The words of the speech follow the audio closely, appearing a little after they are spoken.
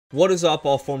What is up,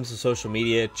 all forms of social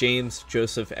media? James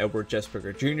Joseph Edward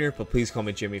Jesperger Jr., but please call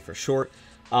me Jimmy for short.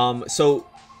 So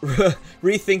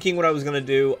rethinking what I was going to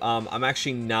do, I'm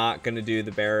actually not going to do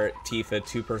the Barrett Tifa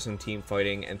 2-person team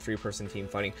fighting and 3-person team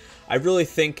fighting. I really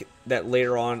think that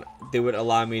later on they would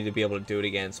allow me to be able to do it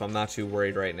again, so I'm not too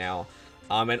worried right now.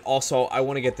 And also, I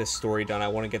want to get this story done. I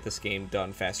want to get this game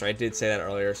done faster. I did say that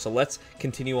earlier, so let's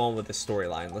continue on with the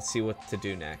storyline. Let's see what to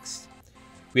do next.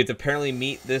 We have to apparently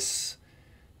meet this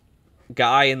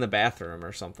guy in the bathroom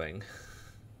or something.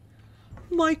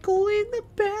 Michael in the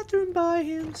bathroom by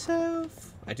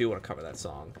himself. I do want to cover that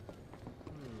song.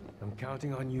 I'm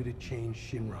counting on you to change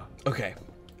Shinra. Okay.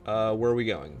 Where are we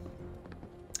going?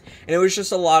 And it was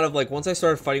just a lot of, like, once I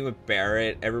started fighting with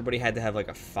Barrett, everybody had to have, like,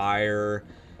 a fire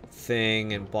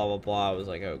thing and blah, blah, blah. I was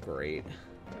like, oh, great.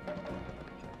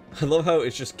 I love how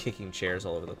it's just kicking chairs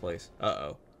all over the place.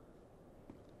 Uh-oh.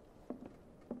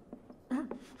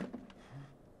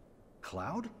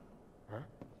 Cloud? Huh?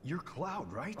 You're Cloud,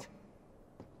 right?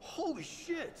 Holy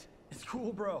shit! It's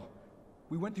cool, bro.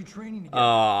 We went through training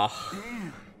together.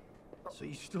 Damn. So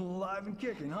you're still alive and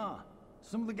kicking, huh?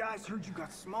 Some of the guys heard you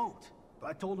got smoked, but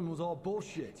I told them it was all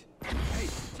bullshit. Hey,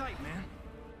 sit tight, man.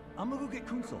 I'm gonna go get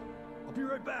Kunsel. I'll be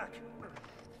right back.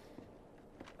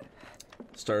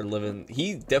 Started living...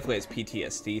 He definitely has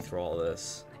PTSD through all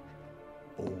this.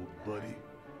 Old buddy.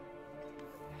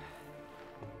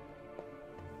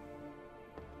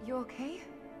 You okay?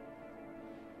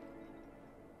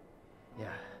 Yeah,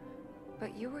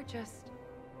 But you were just...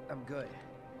 I'm good.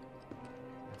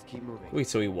 Let's keep moving. Wait,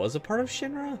 so he was a part of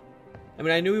Shinra? I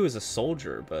mean, I knew he was a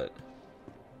soldier, but...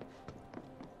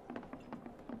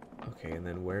 Okay, and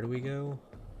then where do we go?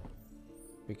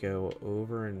 We go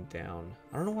over and down.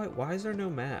 I don't know why is there no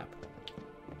map?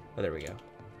 Oh, there we go.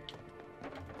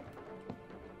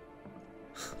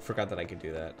 Forgot that I could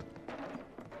do that.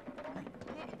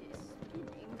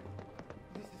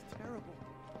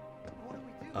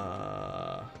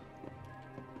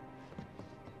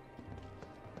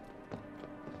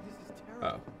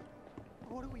 Oh.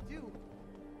 What do we do?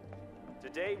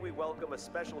 Today we welcome a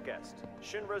special guest,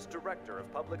 Shinra's Director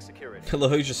of Public Security. Hello,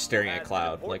 he's just staring at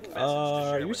Cloud, like,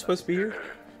 are you supposed to be here?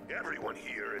 Everyone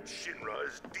here at Shinra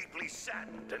is deeply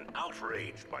saddened and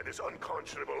outraged by this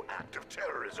unconscionable act of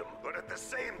terrorism. But at the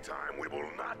same time, we will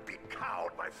not be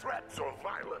cowed by threats or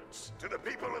violence. To the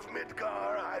people of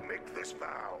Midgar, I make this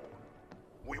vow.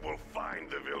 We will find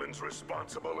the villains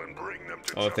responsible and bring them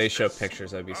to justice. If they show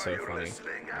pictures, that'd be so Are you funny.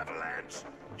 listening, Avalanche?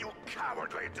 You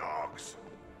cowardly dogs!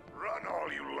 Run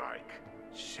all you like.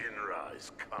 Shinra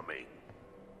is coming.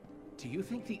 Do you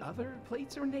think the other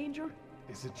plates are in danger?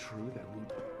 Is it true that we...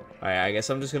 I guess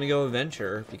I'm just gonna go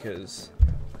adventure, because...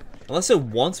 Unless it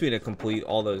wants me to complete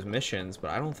all those missions,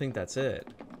 but I don't think that's it.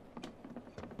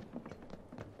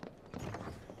 I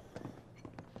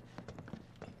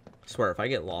swear, if I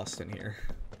get lost in here...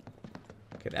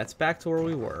 Okay, that's back to where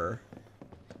we were.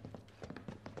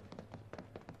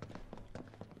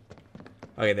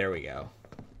 Okay, there we go.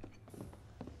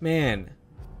 Man,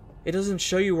 it doesn't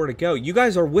show you where to go. You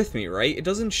guys are with me, right? It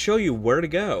doesn't show you where to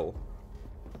go.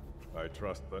 I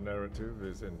trust the narrative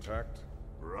is intact.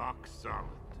 Rock solid.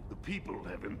 The people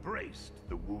have embraced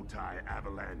the Wutai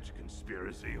Avalanche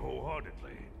conspiracy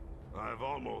wholeheartedly. I've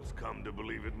almost come to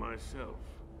believe it myself.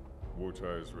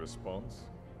 Wutai's response?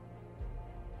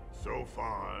 So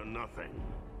far, nothing.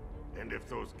 And if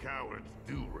those cowards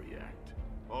do react,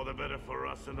 all the better for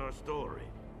us and our story.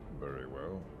 Very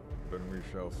well. Then we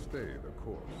shall stay the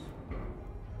course.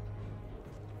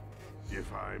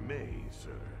 If I may, sir,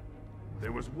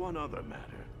 there was one other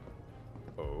matter.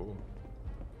 Oh?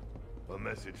 A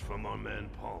message from our man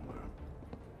Palmer.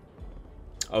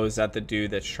 Oh, is that the dude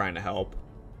that's trying to help?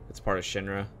 It's part of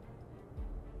Shinra.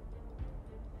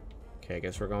 Okay, I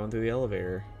guess we're going through the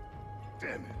elevator.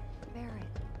 Damn it.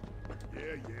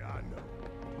 Barrett. Yeah, I know.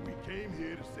 We came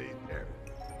here to save Aaron.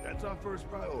 That's our first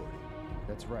priority.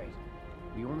 That's right.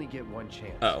 We only get one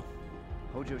chance. Oh.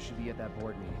 Hojo should be at that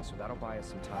board meeting, so that'll buy us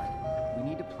some time. We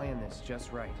need to plan this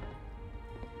just right.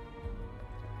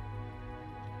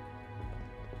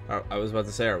 I was about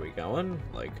to say, are we going?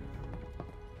 Like...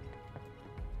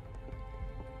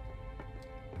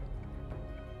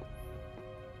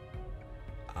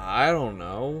 I don't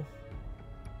know.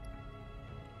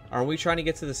 Aren't we trying to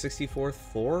get to the 64th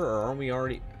floor, or aren't we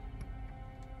already...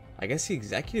 I guess the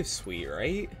executive suite,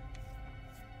 right?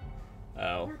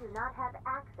 Oh. You do not have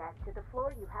access to the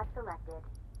floor you have selected.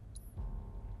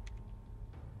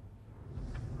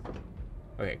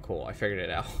 Okay, cool. I figured it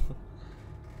out.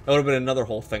 That would have been another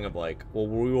whole thing of like, well,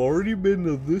 we've already been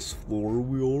to this floor.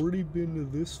 We already been to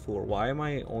this floor. Why am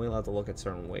I only allowed to look at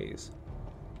certain ways?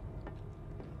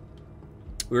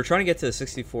 We were trying to get to the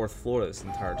 64th floor this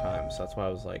entire time, so that's why I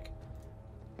was like,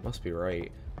 must be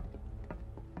right.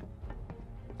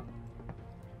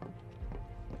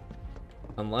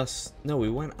 Unless, no, we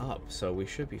went up, so we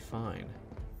should be fine.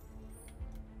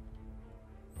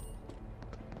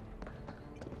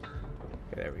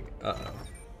 Okay, there we go. Uh-oh.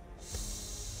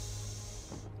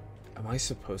 Am I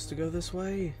supposed to go this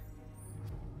way?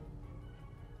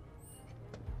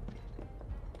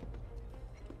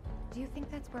 Do you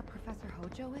think that's where Professor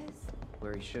Hojo is?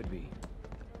 Where he should be.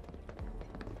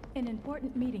 An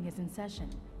important meeting is in session.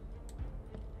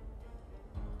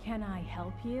 Can I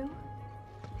help you?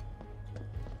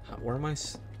 Where am I?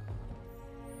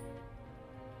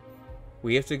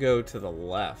 We have to go to the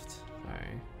left.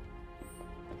 Alright.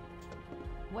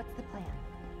 What's the plan?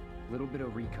 Little bit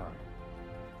of recon.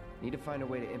 Need to find a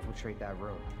way to infiltrate that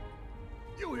room.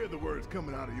 You hear the words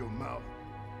coming out of your mouth.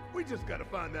 We just gotta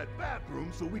find that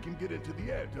bathroom so we can get into the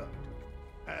air duct.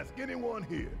 Ask anyone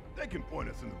here. They can point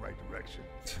us in the right direction.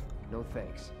 No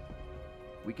thanks.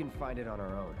 We can find it on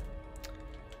our own.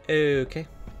 Okay.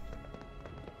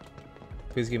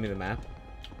 Please give me the map.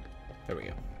 There we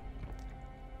go.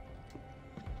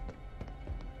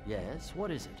 Yes,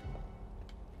 what is it?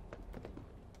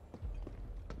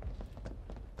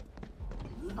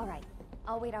 All right,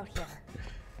 I'll wait out here.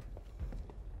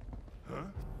 Huh?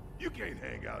 You can't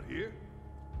hang out here.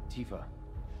 Tifa,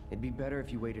 it'd be better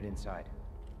if you waited inside.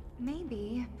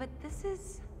 Maybe, but this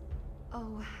is...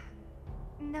 Oh,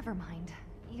 never mind.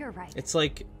 You're right. It's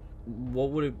like,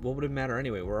 what would it matter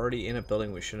anyway? We're already in a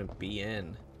building we shouldn't be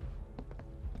in.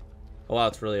 Oh wow,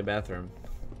 it's really a bathroom.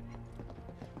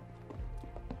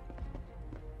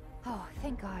 Oh,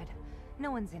 thank God. No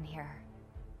one's in here.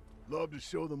 Love to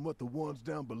show them what the ones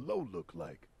down below look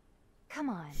like. Come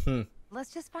on.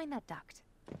 Let's just find that duct.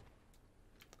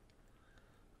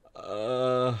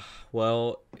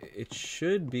 Well, it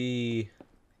should be...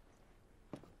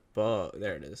 But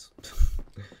there it is.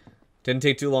 Didn't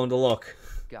take too long to look.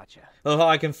 Gotcha. Oh,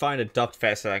 I can find a duct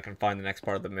faster than I can find the next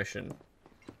part of the mission.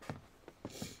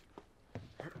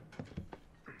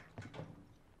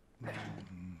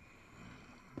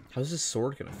 How's this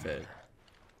sword gonna fit?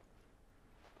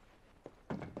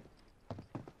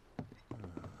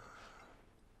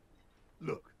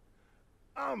 Look,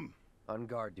 I'm on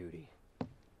guard duty.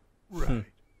 Right.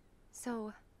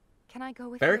 So, can I go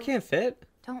with Barrett you? can't fit?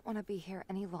 Don't want to be here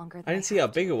any longer than I didn't see how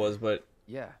have big to. it was, but...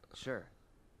 Yeah, sure.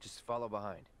 Just follow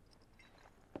behind.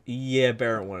 Yeah,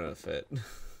 Barrett wouldn't fit.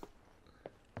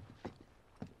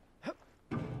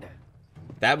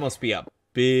 That must be a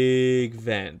big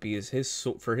vent, because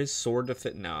for his sword to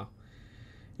fit... No.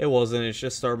 It wasn't, it's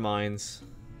just our minds.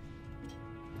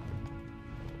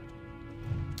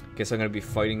 Guess I'm gonna be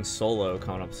fighting solo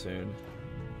coming up soon.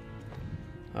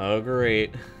 Oh,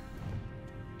 great.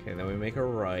 Okay, then we make a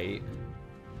right.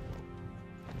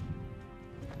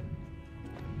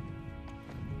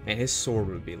 And his sword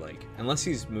would be like... Unless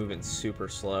he's moving super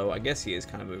slow. I guess he is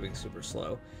kind of moving super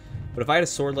slow. But if I had a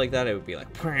sword like that, it would be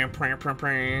like... Pram, pram, pram,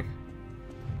 pram.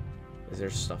 Is there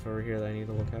stuff over here that I need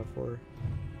to look out for?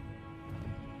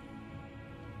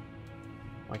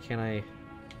 Why can't I...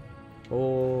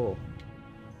 Oh...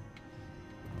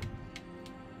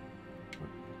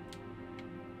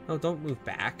 No, don't move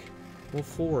back. Move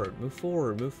forward, move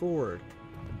forward, move forward.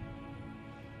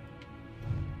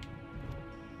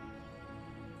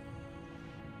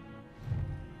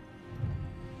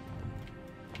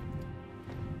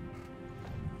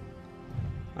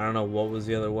 I don't know what was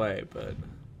the other way, but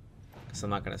I guess I'm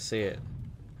not gonna see it.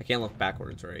 I can't look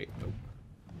backwards, right? Nope.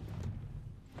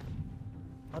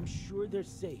 I'm sure they're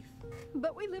safe.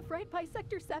 But we live right by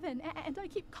Sector 7, and I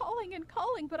keep calling and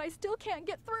calling, but I still can't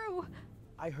get through.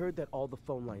 I heard that all the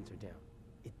phone lines are down.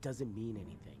 It doesn't mean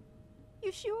anything.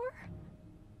 You sure?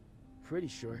 Pretty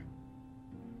sure.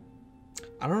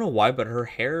 I don't know why, but her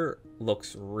hair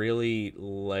looks really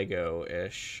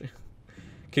Lego-ish.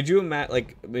 Could you imagine,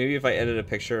 like, maybe if I edit a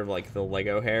picture of, like, the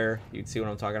Lego hair, you'd see what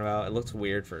I'm talking about? It looks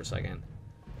weird for a second.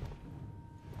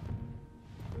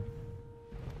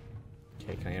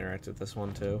 Okay, can I interact with this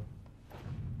one, too?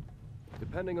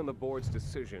 Depending on the board's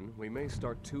decision, we may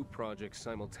start 2 projects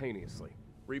simultaneously,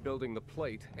 rebuilding the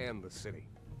plate and the city.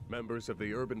 Members of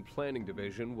the Urban Planning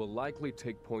Division will likely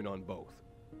take point on both.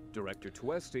 Director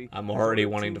Tuesti I'm already has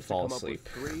ordered wanting to teams fall come up asleep.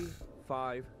 with 3,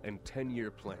 5, and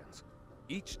 10-year plans.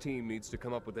 Each team needs to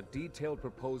come up with a detailed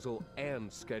proposal and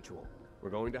schedule. We're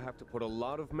going to have to put a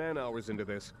lot of man-hours into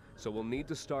this, so we'll need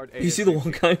to start ASAP. You see the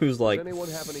one guy who's like... Does anyone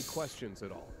have any questions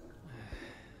at all?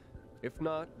 If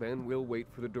not, then we'll wait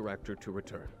for the director to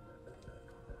return.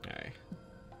 Alright.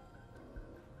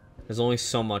 There's only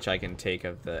so much I can take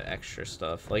of the extra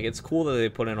stuff. Like, it's cool that they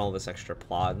put in all this extra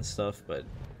plot and stuff, but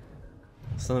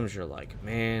sometimes you're like,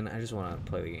 man, I just want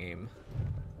to play the game.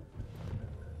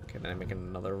 Okay, then I make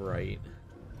another right.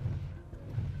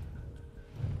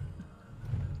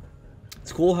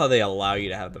 It's cool how they allow you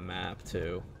to have the map,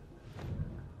 too.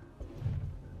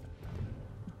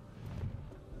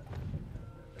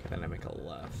 Okay, then I make a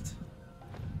left.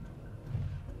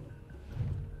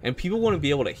 And people want to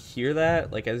be able to hear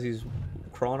that, like, as he's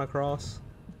crawling across.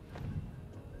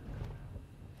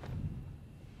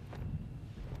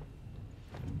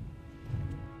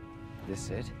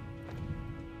 This it?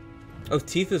 Oh,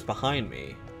 Tifa's behind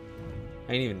me.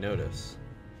 I didn't even notice.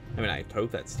 I mean, I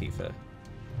hope that's Tifa.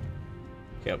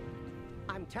 Yep.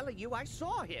 I'm telling you, I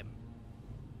saw him.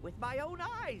 With my own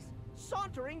eyes,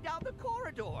 sauntering down the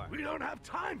corridor. We don't have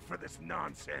time for this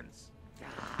nonsense.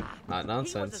 Not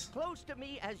nonsense. He was as close to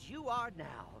me as you are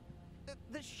now.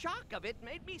 The shock of it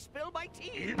made me spill my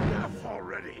tea. Enough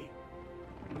already.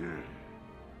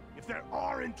 If there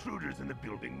are intruders in the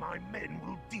building, my men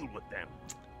will deal with them.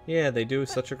 Yeah, they do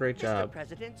such a great job. Mr.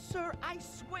 President, sir, I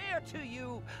swear to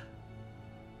you.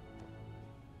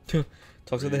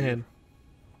 Talk to the hand.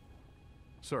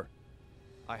 Sir,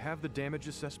 I have the damage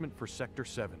assessment for Sector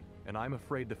 7, and I'm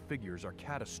afraid the figures are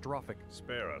catastrophic.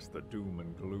 Spare us the doom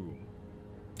and gloom.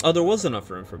 Oh, there was enough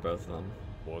room for both of them.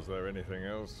 Was there anything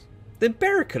else? The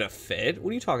Barrett could have fit.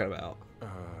 What are you talking about?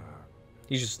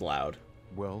 He's just loud.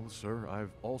 Well, sir,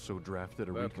 I've also drafted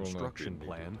a reconstruction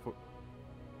plan for...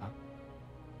 Huh?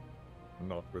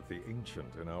 Not with the Ancient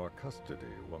in our custody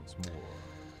once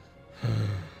more.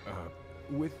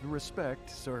 With respect,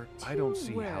 sir, I don't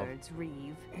see how... words,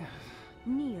 Reeve.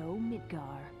 Neo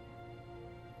Midgar.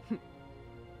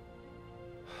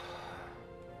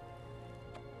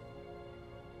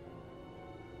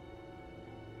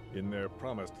 In their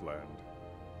promised land,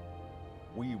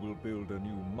 we will build a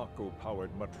new Mako-powered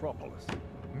metropolis.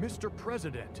 Mr.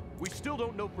 President, we still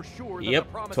don't know for sure that Yep,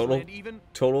 the promised land even...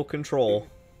 total control.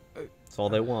 That's all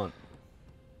they want.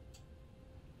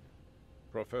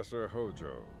 Professor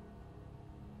Hojo.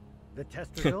 The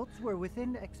test results were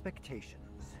within expectations.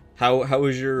 How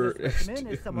was your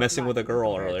messing with a light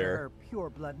girl compared to earlier? her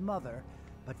pure-blood mother,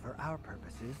 but for our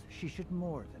purposes, she should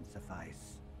more than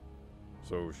suffice.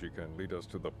 So she can lead us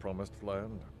to the promised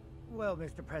land? Well,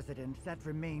 Mr. President, that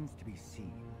remains to be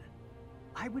seen.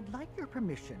 I would like your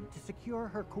permission to secure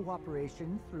her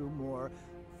cooperation through more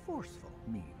forceful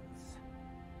means.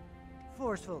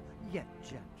 Forceful, yet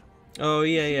gentle. Oh,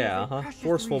 yeah, She is yeah, a uh-huh. precious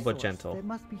Forceful but resource gentle. that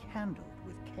must be handled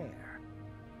with care.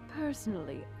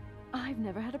 Personally, I've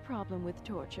never had a problem with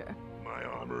torture. My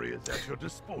armory is at your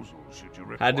disposal should you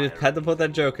require. Had to put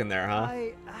that joke in there, huh?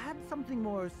 I had something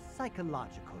more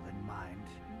psychological in mind.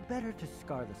 Better to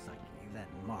scar the psyche than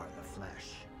mar the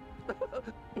flesh.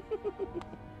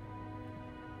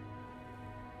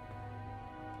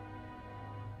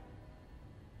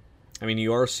 I mean,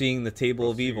 you are seeing the table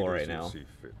of Proceed evil as right you now. see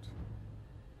fit.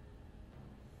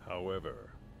 However,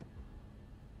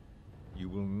 you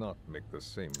will not make the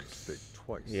same mistake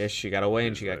twice. Yes, she got away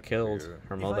and Is she got that killed. clear?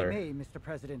 Her mother. If I may, Mr.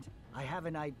 President, I have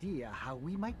an idea how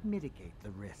we might mitigate the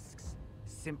risks.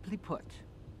 Simply put,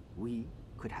 we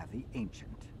could have the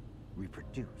Ancient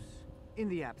reproduce. In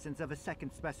the absence of a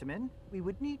second specimen, we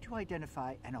would need to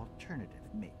identify an alternative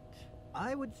mate.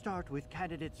 I would start with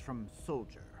candidates from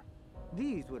Soldier.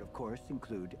 These would, of course,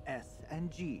 include S and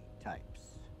G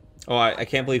types. Oh, I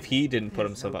can't believe he didn't put There's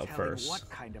himself no out telling first. what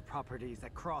kind of properties a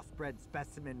crossbred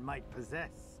specimen might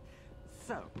possess.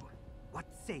 So, what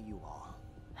say you all?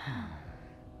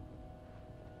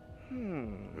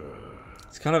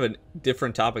 It's kind of a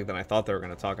different topic than I thought they were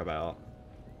going to talk about.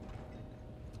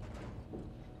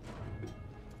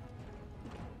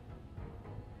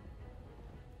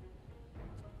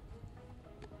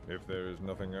 If there is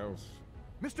nothing else,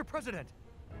 Mr. President!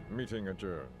 meeting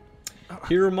adjourned.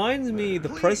 He reminds me, the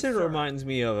president reminds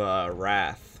me of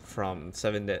Wrath from not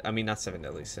Seven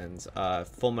Deadly Sins,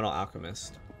 Full Metal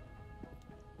Alchemist.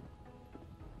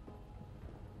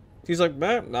 He's like,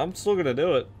 man, I'm still gonna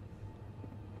do it.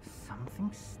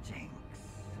 Something stinks.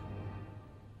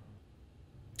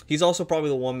 He's also probably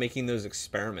the one making those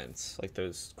experiments, like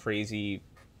those crazy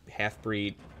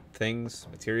half-breed things,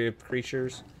 materia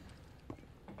creatures.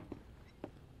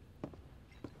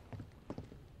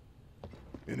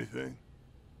 Anything?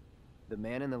 The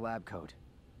man in the lab coat.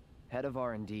 Head of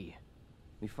R&D.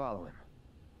 We follow him.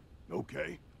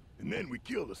 Okay. And then we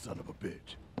kill the son of a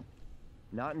bitch.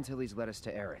 Not until he's led us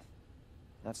to Aerith.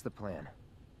 That's the plan.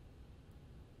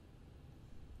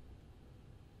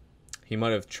 He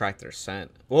might have tracked their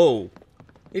scent. Whoa!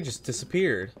 It just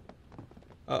disappeared.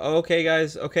 Okay,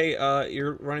 guys. Okay,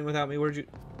 you're running without me. Where'd you...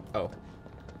 Oh.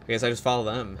 I guess I just follow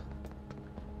them.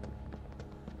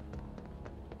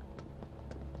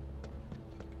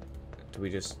 Do we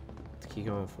just keep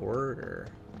going forward, or...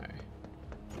 Okay.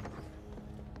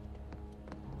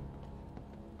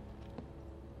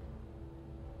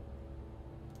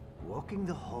 Walking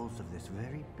the halls of this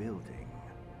very building,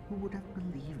 who would have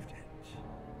believed it?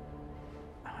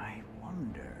 I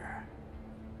wonder...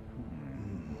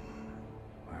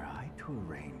 were I to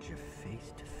arrange a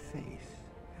face-to-face...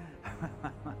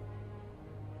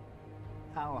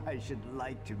 how I should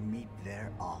like to meet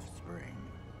their offspring.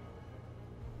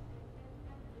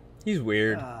 He's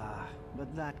weird.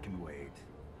 But that can wait.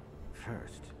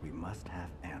 First, we must have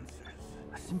answers.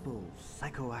 A simple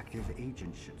psychoactive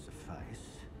agent should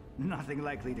suffice. Nothing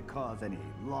likely to cause any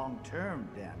long-term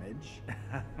damage.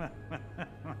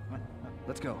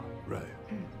 Let's go. Right.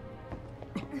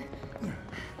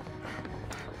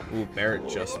 Ooh, Barrett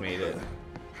just made it.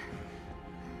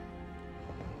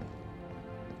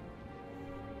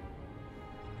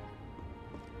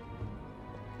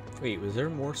 Wait, was there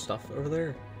more stuff over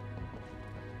there?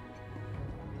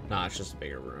 Nah, it's just a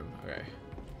bigger room. Okay.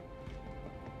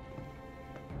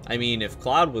 I mean, if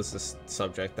Cloud was the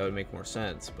subject, that would make more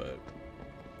sense, but...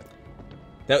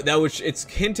 That which it's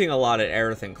hinting a lot at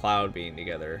Aerith and Cloud being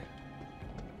together.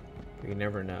 But you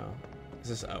never know. Is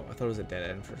this... Oh, I thought it was a dead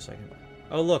end for a second.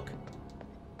 Oh, look.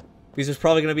 Because there's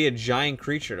probably going to be a giant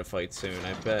creature to fight soon,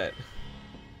 I bet.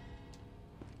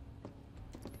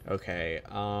 Okay,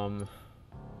 I'm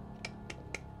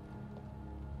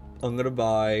going to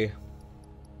buy...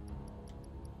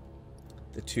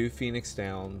 the 2 Phoenix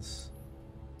Downs,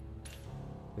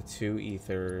 the 2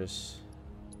 Ethers,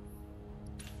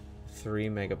 3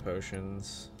 Mega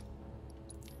Potions.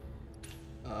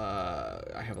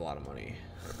 I have a lot of money.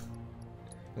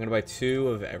 I'm gonna buy 2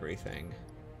 of everything,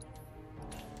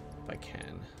 if I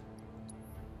can.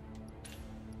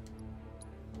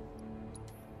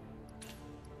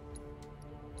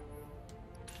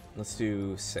 Let's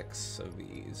do 6 of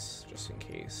these, just in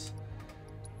case.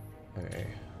 Okay.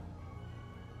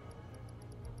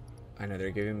 I know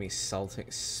they're giving me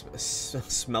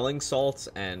smelling salts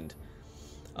and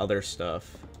other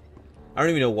stuff. I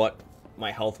don't even know what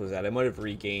my health was at. I might have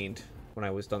regained when I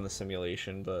was done the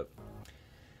simulation, but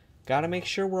gotta make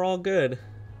sure we're all good.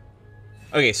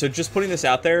 Okay, so just putting this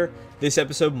out there, this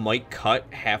episode might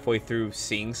cut halfway through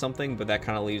seeing something, but that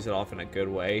kind of leaves it off in a good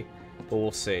way. But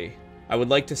we'll see. I would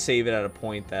like to save it at a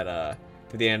point that, at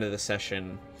the end of the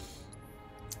session,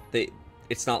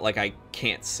 it's not like I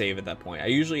can't save at that point. I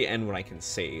usually end when I can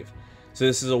save. So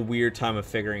this is a weird time of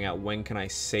figuring out when can I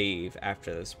save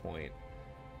after this point.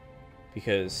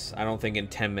 Because I don't think in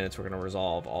 10 minutes we're going to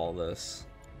resolve all this.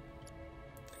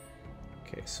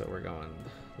 Okay, so we're going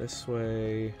this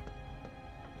way.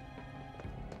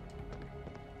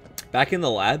 Back in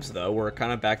the labs, though, we're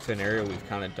kind of back to an area we've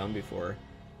kind of done before.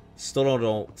 Still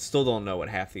don't know what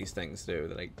half these things do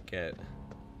that I get.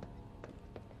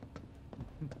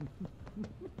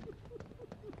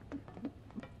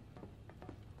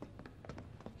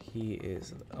 He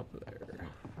is up there.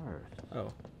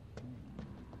 Oh.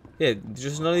 Yeah,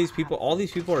 just none of these people, all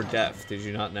these people are deaf. Did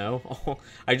you not know?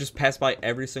 I just passed by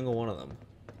every single one of them.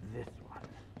 This one.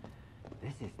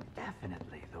 This is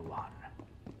definitely the one.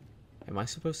 Am I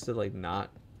supposed to, like, not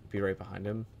be right behind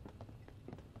him?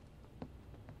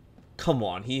 Come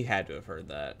on, he had to have heard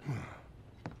that.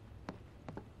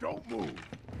 Don't move.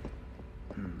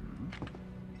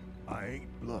 I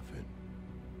ain't bluffing.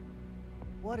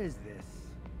 What is this?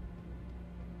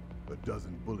 A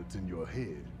dozen bullets in your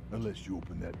head, unless you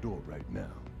open that door right now.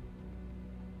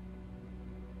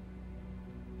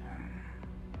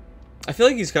 I feel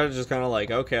like he's kind of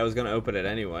like, okay, I was gonna open it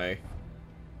anyway.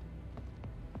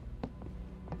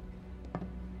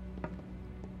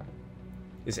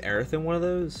 Is Aerith in one of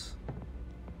those?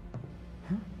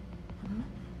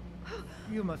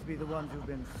 You must be the ones who've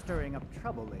been stirring up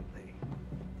trouble lately.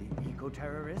 The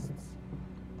eco-terrorists?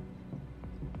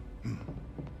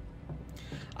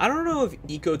 I don't know if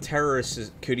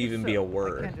eco-terrorists could even be a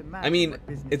word. I mean,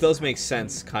 it does make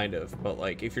sense, kind of, but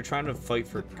like, if you're trying to fight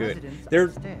for good,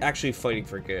 they're actually fighting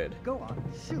for good. Go on,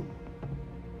 shoot.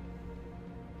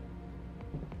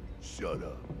 Shut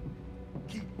up.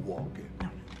 Keep walking.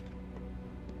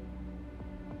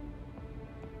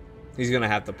 He's gonna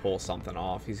have to pull something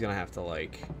off. He's gonna have to,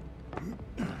 like,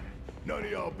 None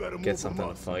of y'all better get something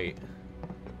to fight.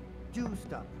 Do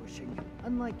stop pushing.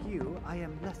 Unlike you, I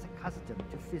am less accustomed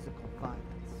to physical violence.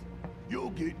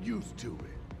 You'll get used to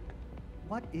it.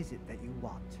 What is it that you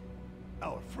want?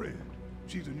 Our friend.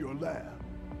 She's in your lab.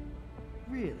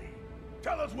 Really?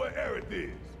 Tell us where Aerith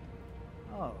is.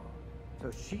 Oh,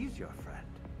 so she's your friend.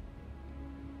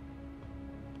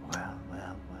 Well.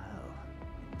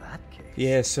 In that case...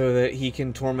 Yeah, so that he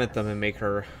can torment them and make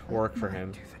her work for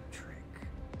him.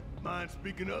 Mind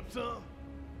speaking up, son?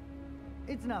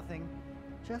 It's nothing.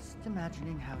 Just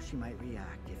imagining how she might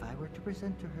react if I were to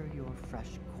present to her your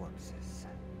fresh corpses.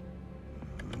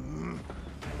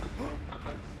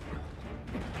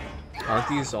 Aren't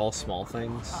these all small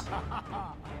things?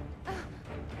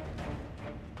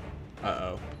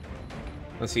 Uh-oh.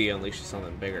 Unless he unleashes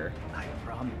something bigger. I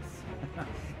promise.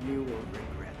 You will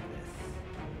regret this.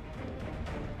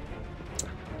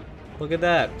 Look at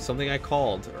that. Something I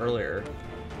called earlier.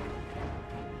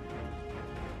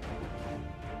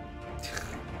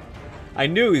 I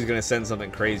knew he was going to send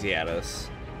something crazy at us.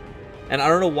 And I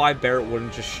don't know why Barrett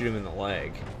wouldn't just shoot him in the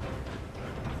leg.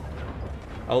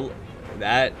 Oh,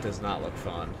 that does not look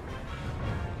fun.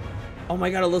 Oh my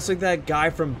god, it looks like that guy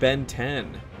from Ben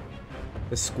 10.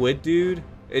 The squid dude?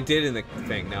 It did in the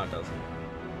thing, now it doesn't.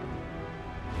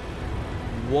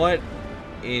 What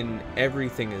in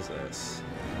everything is this?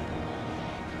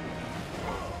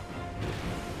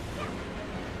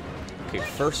 Okay,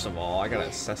 first of all, I gotta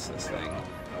assess this thing.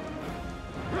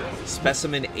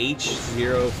 Specimen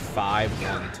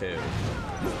H0512.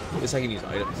 At least I can use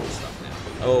items and stuff now.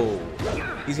 Oh,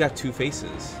 he's got two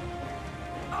faces.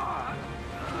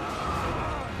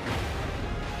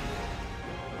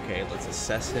 Okay, let's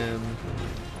assess him.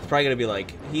 It's probably gonna be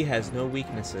like, he has no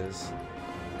weaknesses.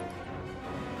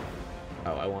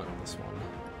 Oh, I want this one.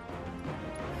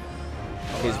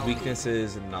 His weakness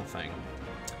is nothing.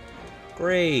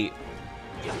 Great.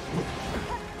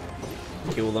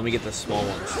 Okay, well, let me get the small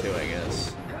ones too, I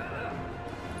guess.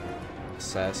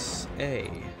 Assess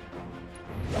A.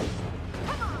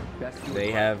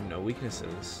 They have no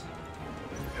weaknesses.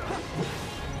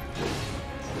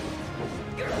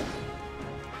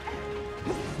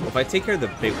 Well, if I take care of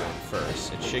the big one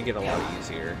first, it should get a lot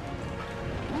easier.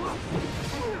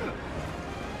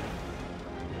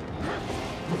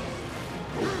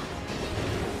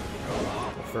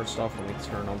 Well, first off, let me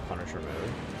turn on Punisher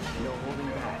mode. No holding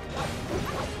back.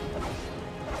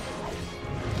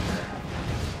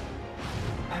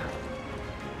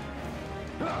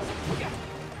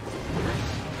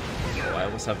 Oh, I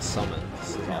almost have a summon.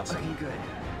 This is awesome.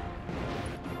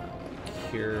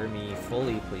 Cure me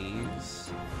fully, please.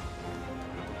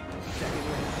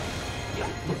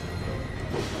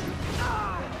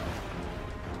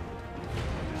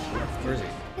 Where is he?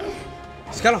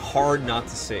 It's kind of hard not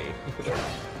to see.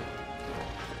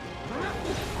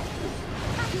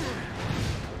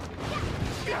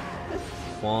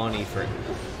 Come on, Ifrit.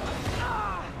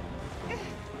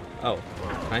 Oh,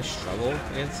 can I struggle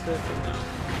against it? No.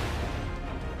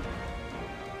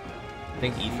 I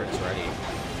think Ifrit's ready.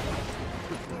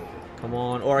 Come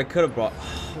on. Or I could have brought...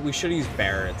 We should have used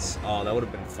Barrett's. Oh, that would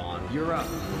have been fun. You're up.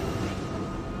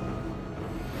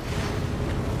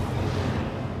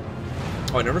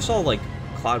 Oh, I never saw, like,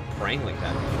 Cloud praying like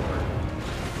that before.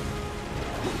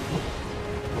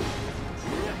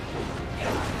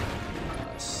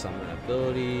 Summon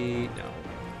ability. No.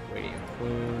 Radiant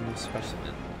Plume.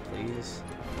 Specimen, please.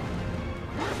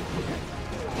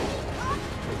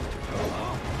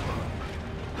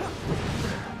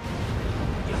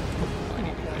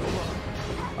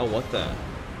 Oh, what the?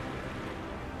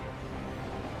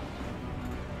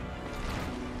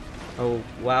 Oh,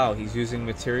 wow, he's using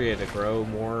materia to grow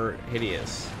more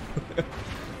hideous.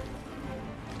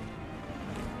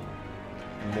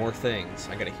 More things.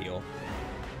 I gotta heal.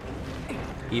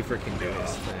 Ifrit can do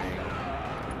his thing.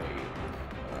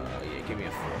 Yeah, give me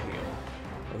a full heal.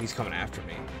 Oh, he's coming after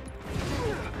me.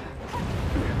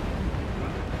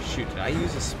 Shoot, did I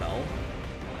use a spell?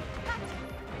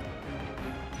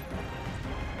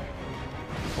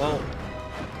 Well...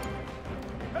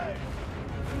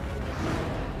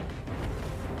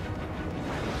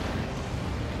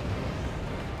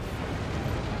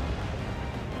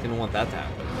 Didn't want that to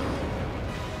happen.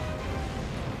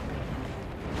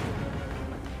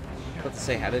 Let's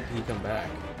say, how did he come back?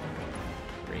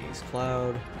 Raise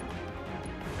Cloud.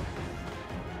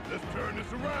 Let's turn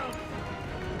this around.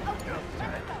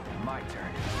 My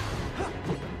turn.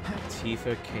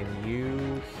 Tifa, can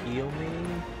you heal me?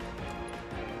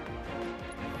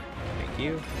 Thank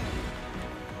you.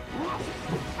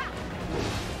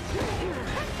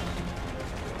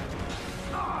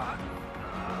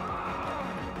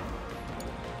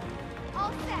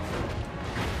 All set.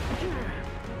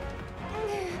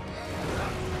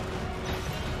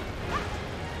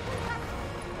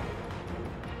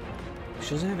 She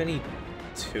doesn't have any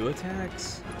 2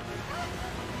 attacks?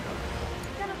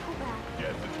 Gonna pull back.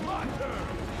 Yes, it's my turn.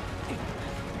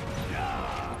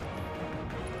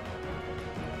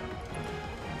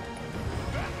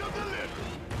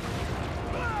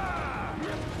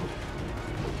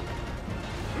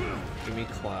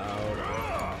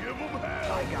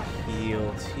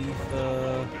 Heal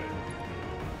Tifa.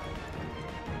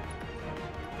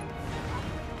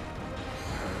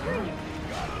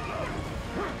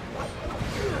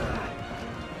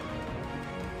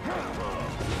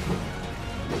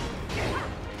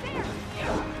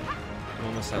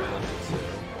 Almost at limit too.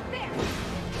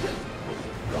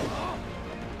 Oh,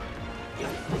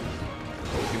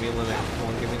 give me a limit. Come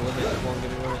on, give me a limit. Come on,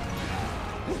 give me a limit.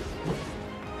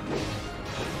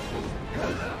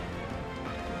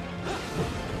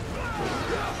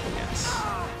 Yes.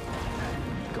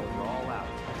 Going all out.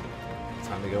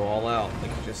 Time to go all out,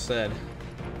 like you just said.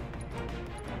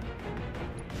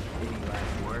 Any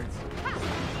last words?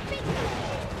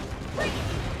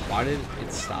 Why did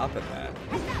it stop at that?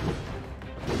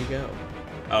 Where'd he go?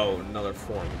 Oh, another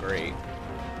form. Great.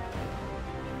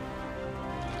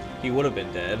 He would have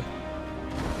been dead.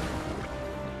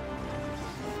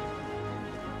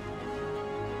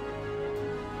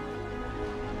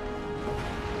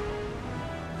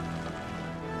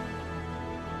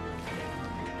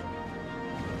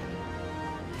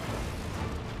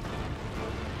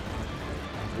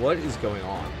 What is going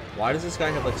on? Why does this guy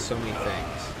have like so many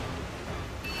things?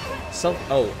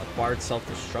 Acquired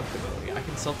self-destruct ability. I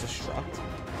can self-destruct?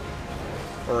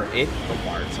 Or it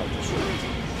acquired self-destruct.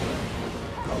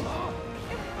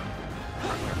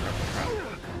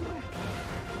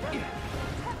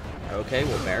 Okay,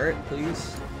 well Barret,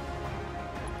 please.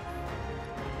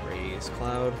 Raise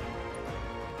Cloud.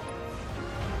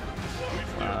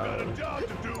 Cloud.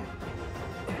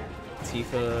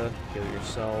 Tifa, heal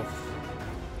yourself.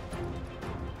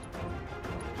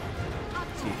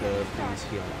 Tifa, please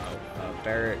heal out.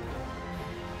 Barret.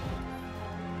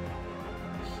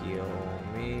 Heal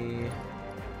me.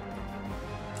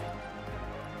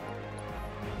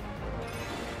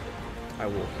 I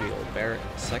will heal Barret in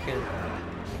a second.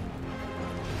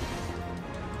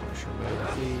 Push remove,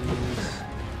 please.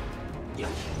 Yeah.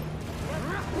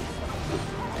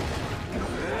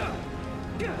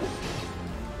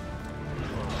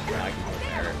 I can heal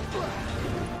Barret.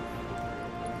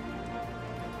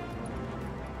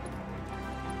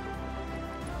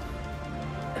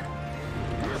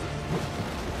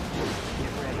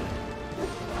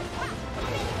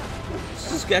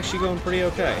 This is actually going pretty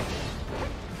okay.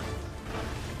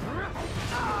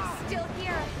 Still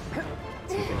here.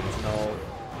 Help.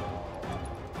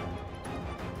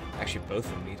 Actually, both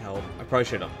of them need help. I probably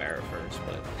should have done Barret first,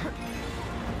 but...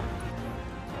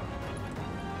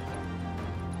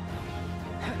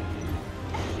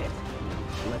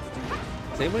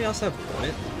 Does anybody else have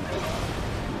Hornet?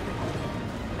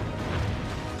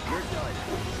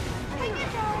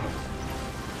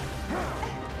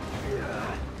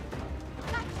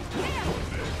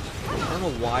 I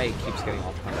don't know why it keeps getting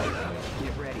off target.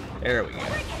 There we go.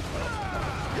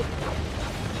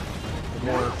 One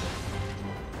more.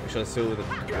 Actually, let's do it with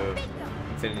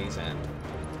Infinity's End.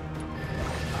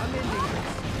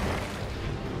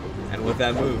 And with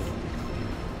that move,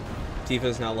 Tifa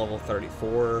is now level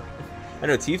 34. I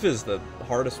know Tifa is the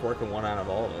hardest working one out of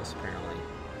all of us, apparently.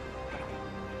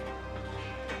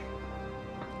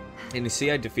 And you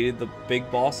see, I defeated the big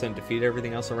boss and defeated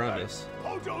everything else around us.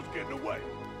 Hojo's getting away.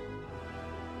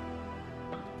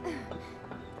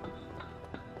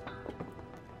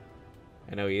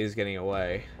 I know he is getting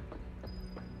away.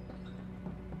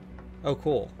 Oh,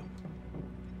 cool.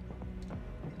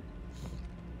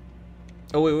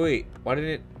 Oh, wait. Why didn't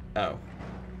it... Oh.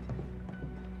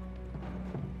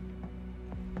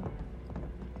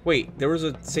 Wait, there was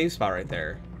a save spot right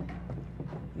there.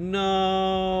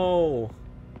 No.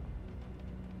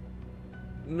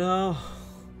 No.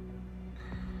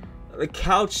 The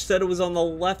couch said it was on the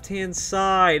left-hand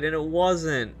side, and it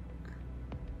wasn't.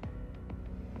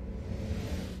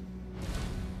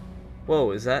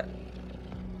 Whoa, is that...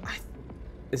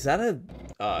 Is that a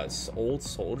old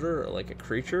soldier, or like a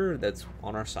creature that's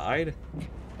on our side?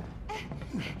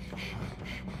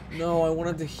 No, I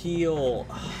wanted to heal.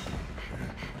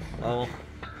 Well,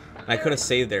 I could have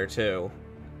saved there too.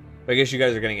 But I guess you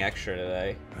guys are getting extra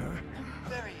today.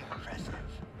 Very impressive.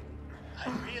 I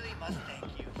really must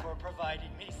thank you for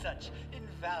providing me such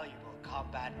invaluable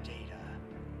combat data.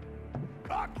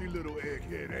 Cocky little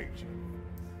egghead, ain't you?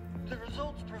 The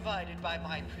results provided by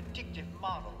my predictive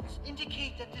models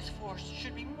indicate that this force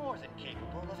should be more than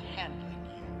capable of handling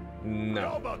you. No.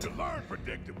 Y'all about to learn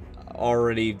predictable.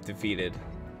 Already defeated.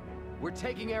 We're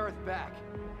taking Aerith back.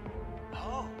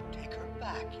 Oh, take her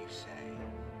back, you say?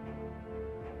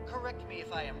 Correct me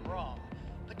if I am wrong,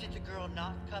 but did the girl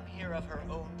not come here of her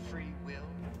own free will?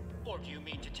 Or do you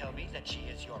mean to tell me that she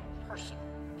is your personal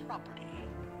property?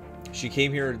 She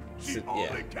came here She to,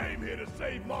 only came here to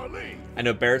save Marlene. I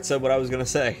know Barrett said what I was gonna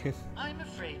say. I'm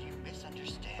afraid you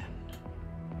misunderstand.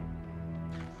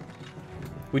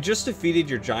 We just defeated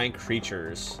your giant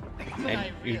creatures,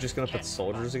 and you're just gonna put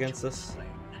soldiers against us?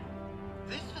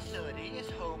 This facility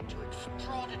is home to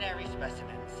extraordinary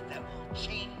specimens that will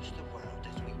change the world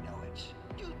as we know it.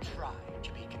 Do try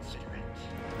to be considerate.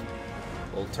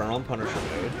 We'll turn on Punisher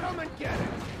mode. Come and get it.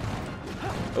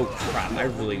 Oh crap, I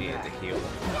really needed to heal.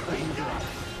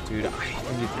 Dude, I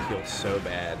need to heal so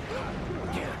bad.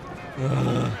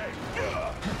 Ugh.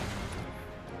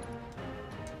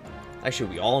 Actually,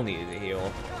 we all needed to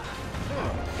heal.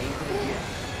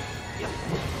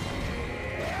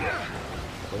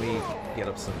 Let me get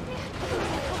up some...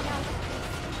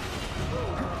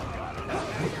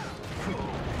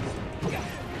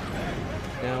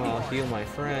 Now I'll heal my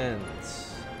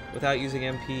friends without using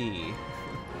MP.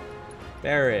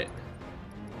 Barrett.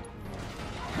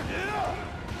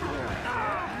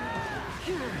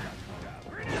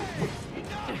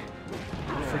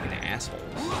 Freaking assholes.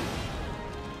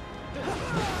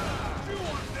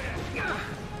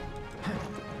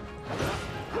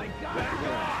 Okay,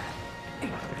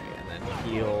 and then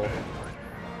heal.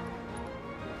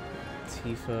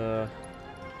 Tifa.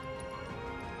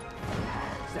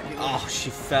 Oh,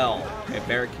 she fell. Okay,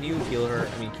 Barrett, can you heal her?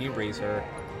 I mean, can you raise her?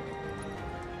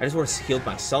 I just would have healed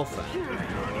myself then.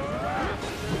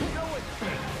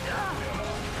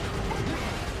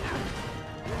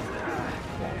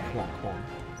 Come on, come on.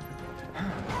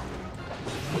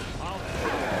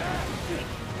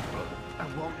 I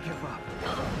won't give up.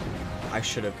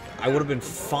 I would have been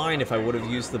fine if I would have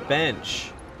used the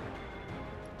bench.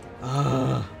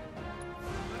 Got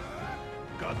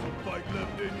some fight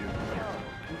left in you.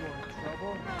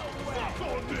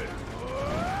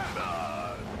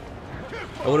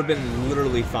 I would have been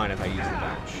literally fine if I used the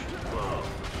bench.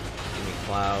 Give me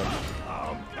Cloud.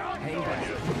 Hang back.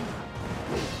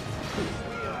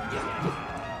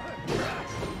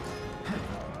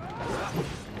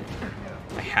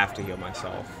 I have to heal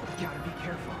myself. Gotta be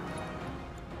careful.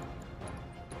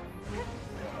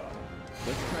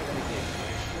 Let's try that again.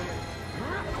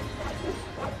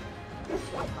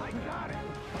 I got it.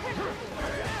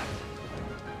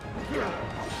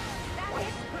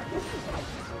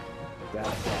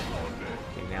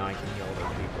 Okay, now I can heal other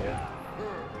people.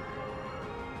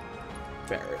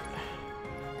 Barrett.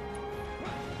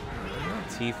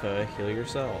 Tifa, heal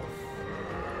yourself.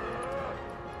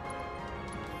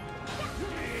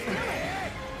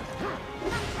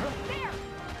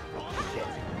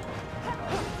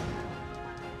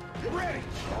 Ready.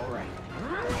 All right.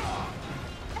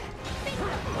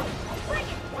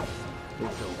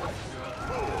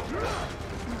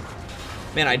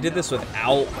 Man, I did this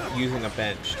without using a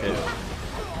bench, too.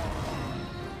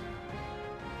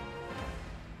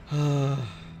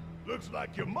 Looks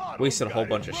like your model Wasted a whole got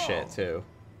bunch it of wrong. shit, too.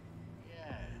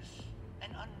 Yes, an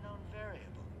unknown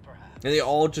variable, perhaps. And they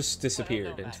all just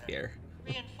disappeared into the air.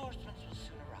 Reinforcements will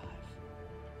soon arrive.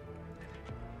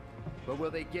 But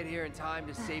will they get here in time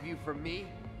to save you from me?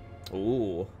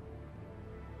 Ooh.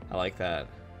 I like that.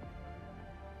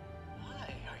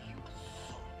 Why are you a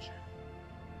soldier?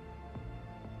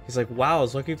 He's like, wow, I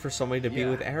was looking for somebody to be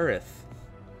with Aerith.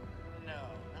 No,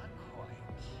 not quite.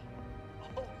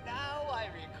 Oh, now I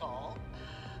recall.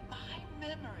 My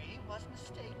memory was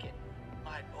mistaken.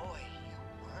 My boy, you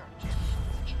weren't a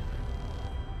soldier.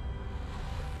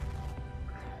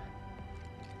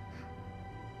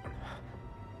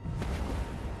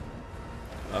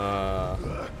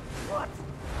 What?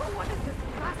 What is this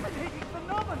fascinating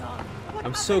phenomenon?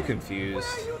 I'm so confused.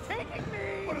 Where are you taking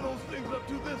me? What are those things up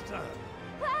to this time?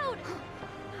 Cloud!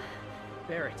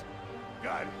 Barrett.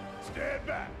 Got it. Stand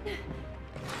back.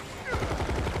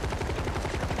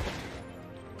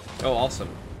 Oh, awesome.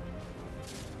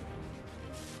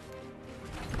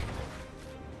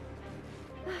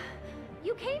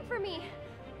 You came for me.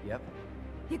 Yep.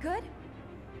 You good?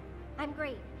 I'm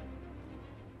great.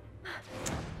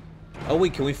 Oh,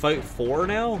 wait, can we fight 4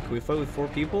 now? Can we fight with 4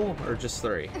 people? Or just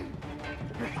 3?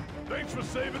 Thanks for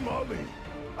saving Marlene.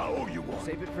 I owe you one.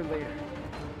 Save it for later.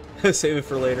 Save it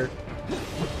for later.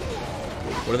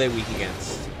 What are they weak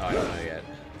against? Oh, I don't know yet.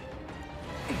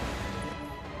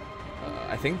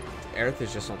 I think Aerith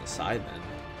is just on the side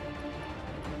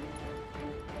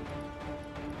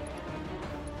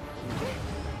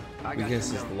then.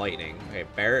 Weakness is lightning. Okay,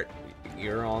 Barrett,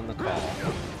 you're on the call.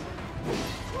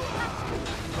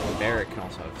 Oh, Barrett can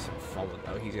also have some fun with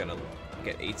that. He's gonna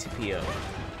get ATP up.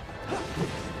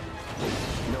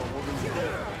 No holding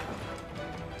back.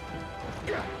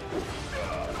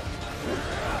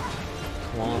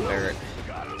 Come on, Barrett.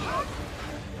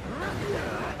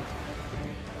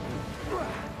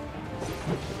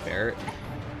 Barrett.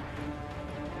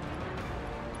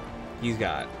 He's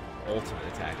got ultimate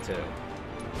attack too.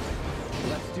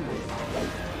 Let's do this.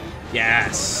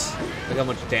 Yes! Look how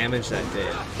much damage that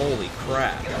did. Holy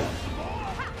crap. I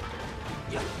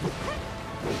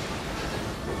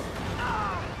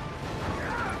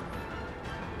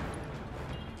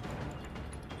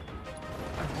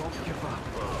won't give up.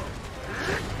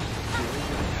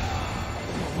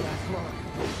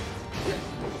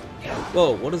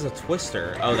 Whoa, what is a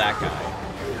twister? Oh, that guy.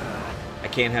 I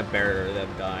can't have Barrett or them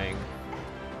dying.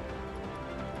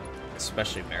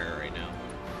 Especially Barrett right now.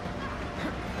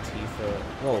 Tifa.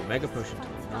 Whoa, Mega Potion to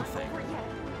nothing.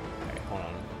 Alright, hold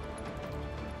on.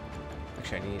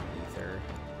 Actually, I need an ether.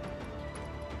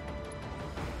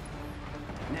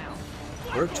 Now.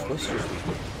 Where are twisters?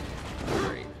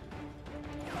 Great.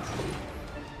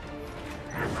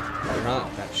 They're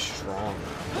not that strong.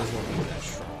 It doesn't want to be that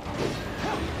strong.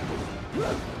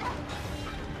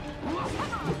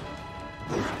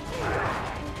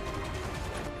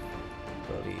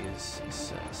 Abilities,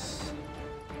 assess.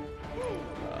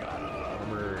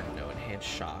 Armor, no, enhanced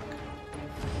shock.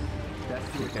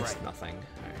 Against nothing.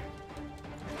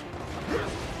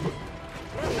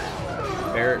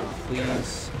 Alright. Barrett,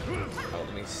 please. Oh,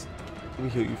 let me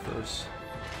heal you first.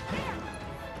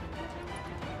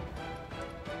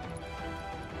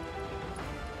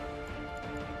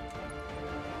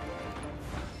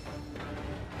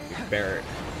 Barrett,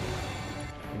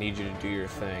 I need you to do your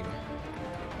thing.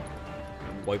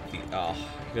 Wipe the. Oh,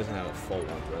 he doesn't have a full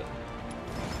one, but.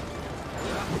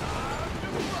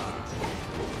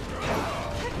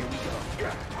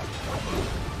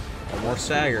 One more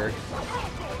stagger.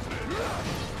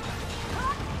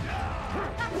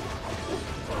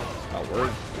 Oh,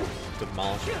 we're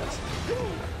demolishing this.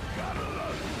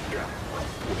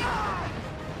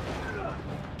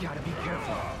 Gotta be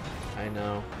careful. I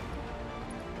know.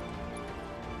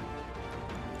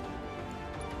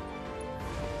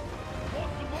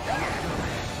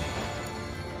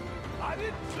 I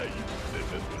didn't say you could sit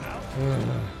this one out.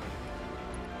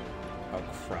 Oh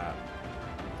crap.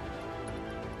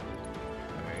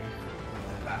 Okay.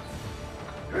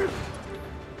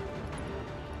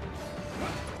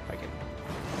 I can.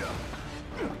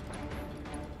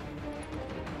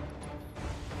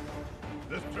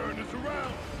 This turn is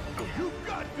around. You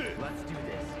got this. Let's do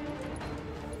this.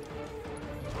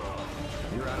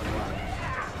 You're out of line.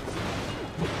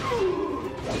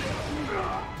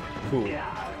 Cool.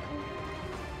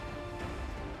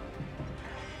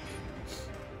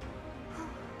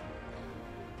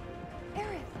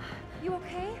 Aerith, you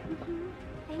okay?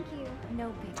 Thank you. No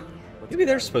biggie. Maybe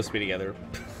they're supposed to be together.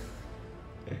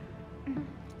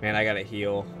 Man, I gotta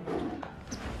heal.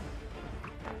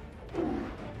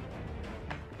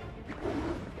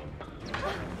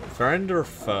 Friend or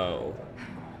foe?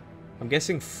 I'm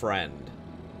guessing friend,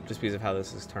 just because of how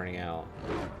this is turning out.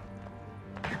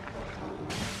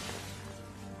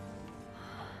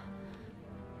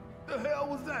 The hell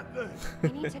was that thing? We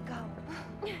need to go.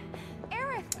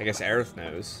 Aerith! I guess Aerith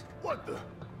knows. What the?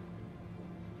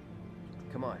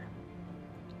 Come on.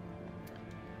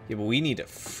 Yeah, but we need to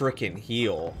frickin'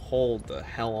 heal. Hold the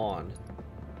hell on.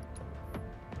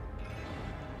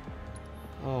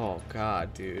 Oh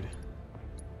god, dude.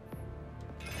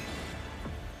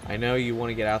 I know you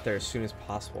want to get out there as soon as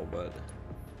possible, but...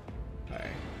 Okay.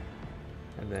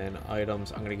 And then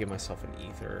items, I'm going to give myself an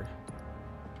ether.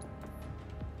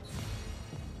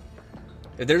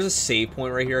 If there's a save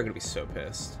point right here, I'm going to be so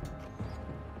pissed.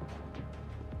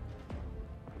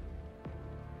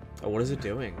 Oh, what is it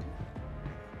doing?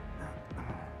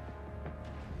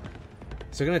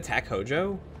 Is it going to attack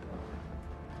Hojo?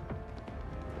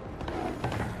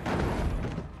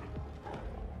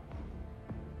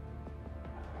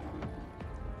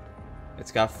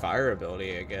 It's got fire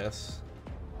ability, I guess.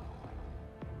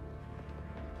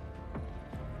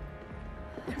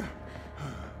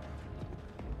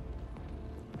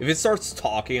 If it starts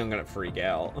talking, I'm gonna freak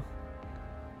out.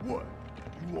 What?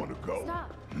 You want to go?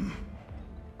 Stop.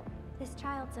 This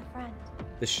child's a friend.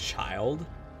 This child?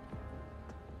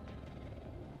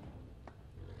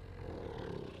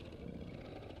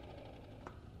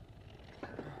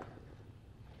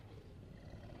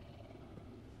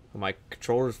 My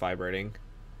controller's vibrating.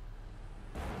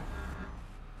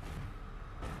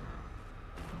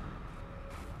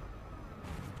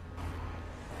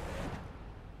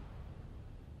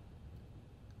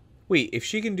 Wait, if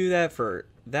she can do that for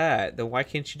that, then why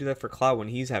can't she do that for Cloud when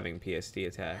he's having PSD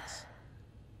attacks?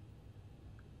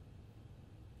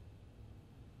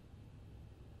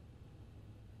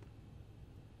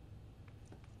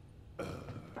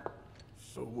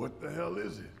 So what the hell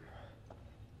is it?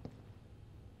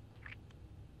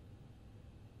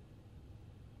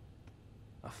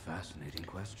 fascinating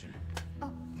question.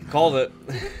 Called it.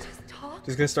 Just talk?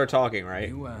 Just gonna start talking, right?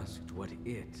 You asked what it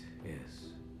is.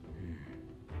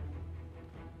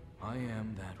 I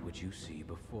am that which you see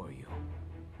before you.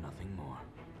 Nothing more.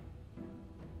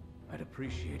 I'd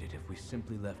appreciate it if we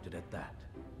simply left it at that.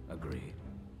 Agreed.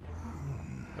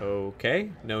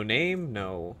 Okay. No name,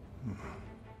 no...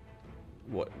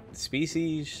 What?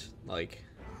 Species? Like...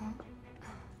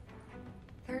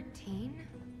 13?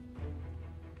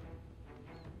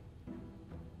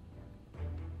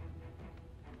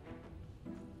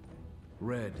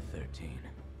 Red 13.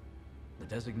 The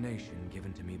designation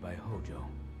given to me by Hojo.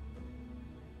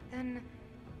 Then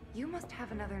you must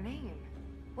have another name.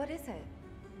 What is it?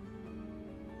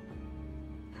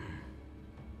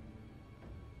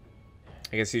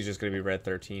 I guess he's just gonna be Red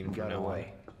 13 from Got now on.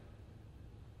 away.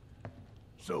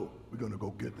 So, we're gonna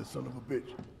go get the son of a bitch.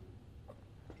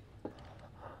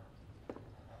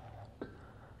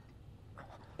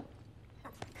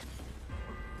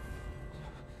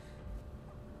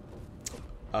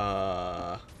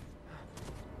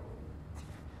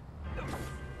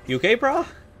 You okay, bro?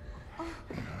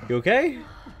 You okay?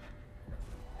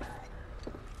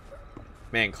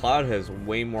 Man, Cloud has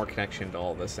way more connection to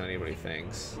all this than anybody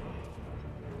thinks.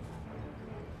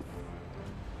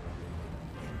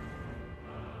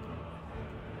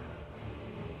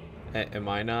 Am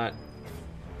I not?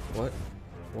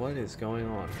 What is going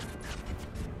on?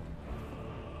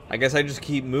 I guess I just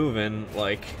keep moving,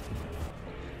 like...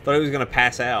 Thought I was gonna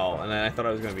pass out, and then I thought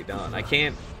I was gonna be done. I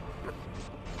can't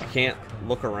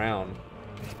look around.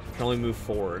 I can only move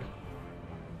forward.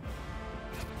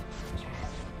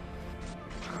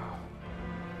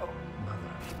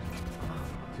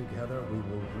 Together we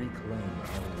will reclaim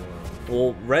our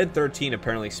world. Well, Red 13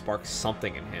 apparently sparks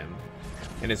something in him,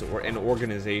 and is an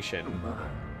organization.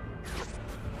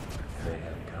 They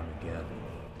have come again.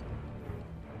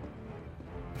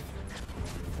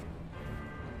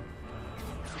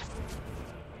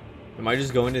 Am I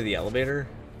just going to the elevator?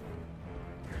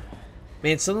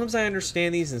 Man, sometimes I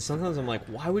understand these, and sometimes I'm like,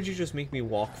 why would you just make me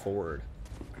walk forward?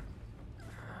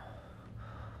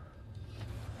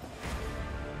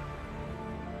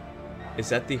 Is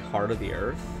that the heart of the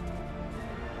earth?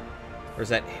 Or is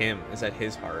that him? Is that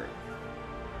his heart?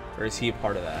 Or is he a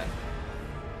part of that?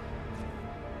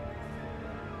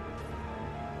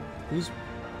 Who's...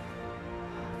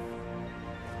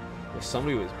 Well,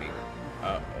 somebody was being...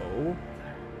 Uh-oh?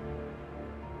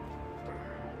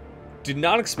 Did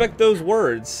not expect those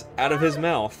words out of his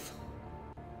mouth.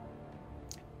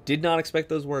 Did not expect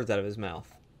those words out of his mouth.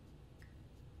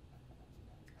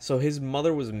 So his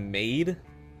mother was made?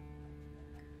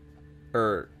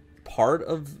 Or part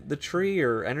of the tree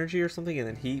or energy or something, and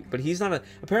then he... But he's not a...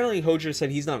 Apparently Hojo said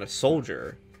he's not a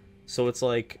soldier. So it's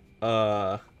like,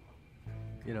 You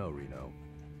know, Reno,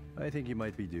 I think you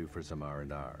might be due for some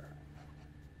R&R.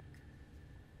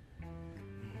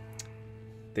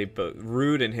 They both...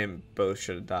 Rude and him both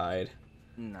should have died.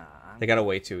 Nah. They got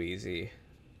away too easy.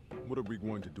 What are we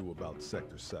going to do about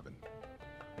Sector 7?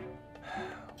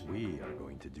 We are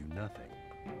going to do nothing.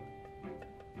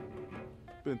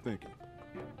 Been thinking.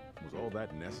 Was all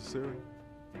that necessary?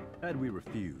 Had we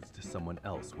refused, someone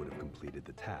else would have completed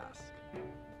the task.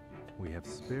 We have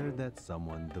spared that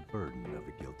someone the burden of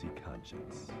a guilty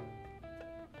conscience.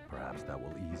 Perhaps that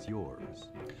will ease yours.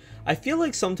 I feel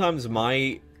like sometimes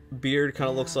my beard kind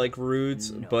of looks like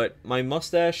Rude's, but my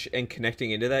mustache and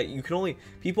connecting into that, you can only...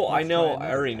 People, I know,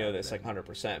 I already know this like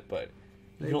 100%, but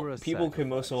people can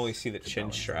most only see the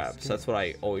chin straps. That's what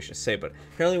I always just say, but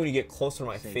apparently when you get closer to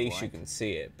my face, you can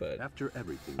see it, but... After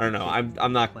everything, I don't know,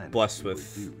 I'm not blessed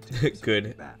with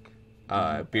good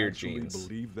beard genes.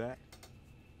 Believe that?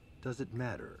 Does it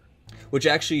matter? Which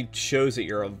actually shows that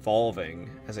you're evolving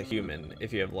as a human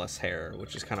if you have less hair,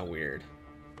 which is kind of weird.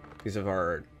 Because of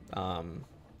our,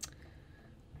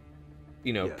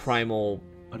 you know, primal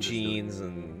genes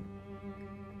and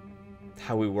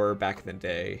how we were back in the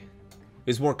day. It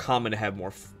was more common to have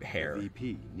more hair.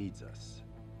 VP needs us.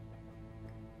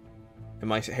 And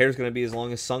my hair's going to be as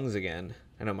long as Sung's again.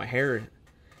 I know my hair is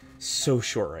so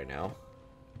short right now.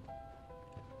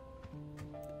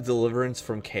 Deliverance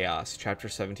from Chaos, Chapter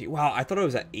 17. Wow, I thought I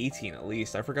was at 18 at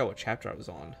least. I forgot what chapter I was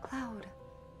on. Cloud.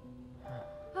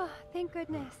 Oh, thank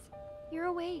goodness. You're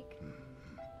awake.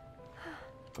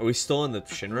 Are we still in the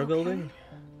Shinra building?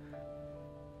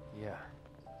 Yeah.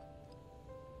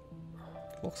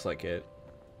 Looks like it.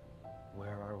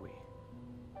 Where are we?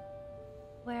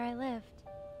 Where I lived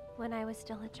when I was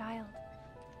still a child.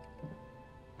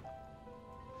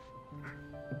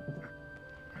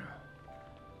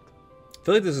 I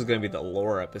feel like this is going to be the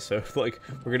lore episode. Like,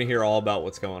 we're going to hear all about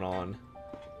what's going on.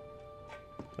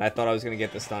 And I thought I was going to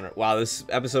get this done. Wow, this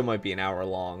episode might be an hour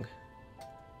long.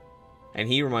 And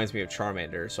he reminds me of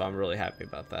Charmander, so I'm really happy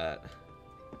about that.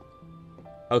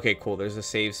 Okay, cool. There's a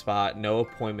save spot. No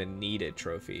appointment needed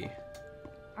trophy.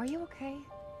 Are you okay?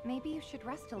 Maybe you should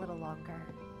rest a little longer.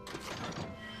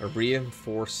 A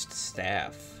reinforced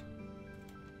staff.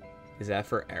 Is that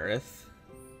for Aerith?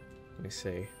 Let me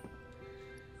see.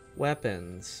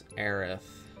 Weapons. Aerith.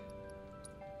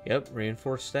 Yep,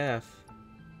 reinforced staff.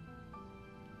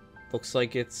 Looks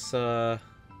like it's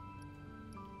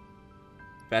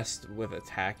best with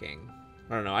attacking.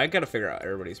 I don't know. I gotta figure out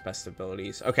everybody's best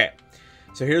abilities. Okay,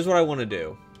 so here's what I want to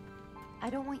do. I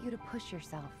don't want you to push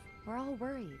yourself. We're all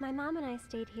worried. My mom and I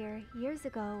stayed here years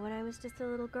ago when I was just a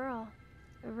little girl.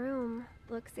 The room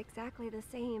looks exactly the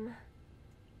same.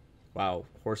 Wow,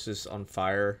 horses on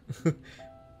fire.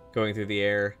 Going through the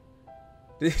air.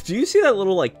 Do you see that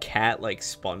little, like, cat, like,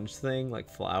 sponge thing? Like,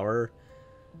 flower?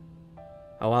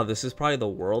 Oh, wow, this is probably the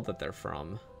world that they're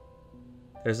from.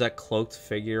 There's that cloaked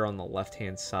figure on the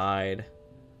left-hand side.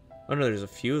 Oh, no, there's a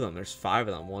few of them. There's 5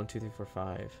 of them. 1, 2, 3, 4,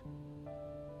 5.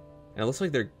 And it looks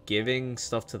like they're giving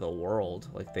stuff to the world.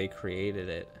 Like, they created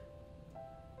it.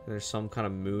 And there's some kind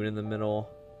of moon in the middle.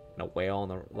 And a whale on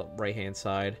the right-hand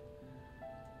side.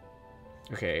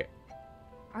 Okay.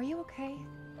 Are you okay?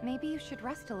 Maybe you should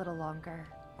rest a little longer.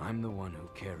 I'm the one who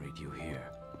carried you here.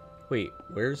 Wait,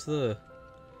 where's the...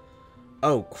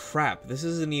 Oh, crap. This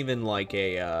isn't even like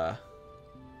a,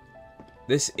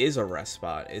 This is a rest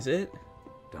spot, is it?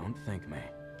 Don't think me.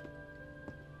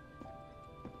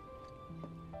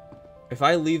 If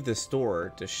I leave this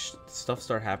door, does stuff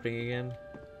start happening again?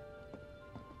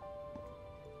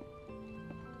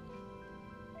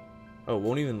 Oh, it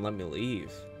won't even let me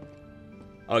leave.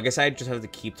 Oh, I guess I just have to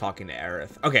keep talking to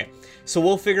Aerith. Okay, so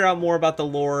we'll figure out more about the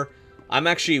lore. I'm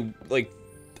actually, like,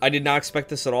 I did not expect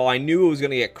this at all. I knew it was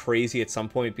going to get crazy at some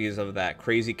point because of that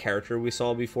crazy character we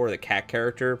saw before, the cat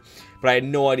character. But I had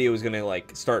no idea it was going to,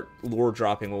 like, start lore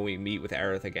dropping when we meet with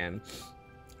Aerith again.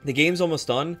 The game's almost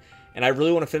done, and I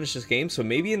really want to finish this game. So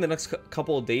maybe in the next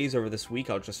couple of days over this week,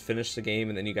 I'll just finish the game,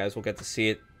 and then you guys will get to see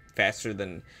it faster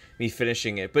than me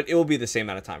finishing it. But it will be the same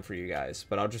amount of time for you guys.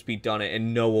 But I'll just be done it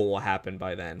and know what will happen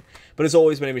by then. But as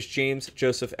always, my name is James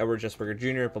Joseph Edward Jesperger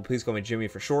Jr., but please call me Jimmy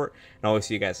for short. And I'll always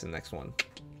see you guys in the next one.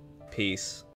 Peace.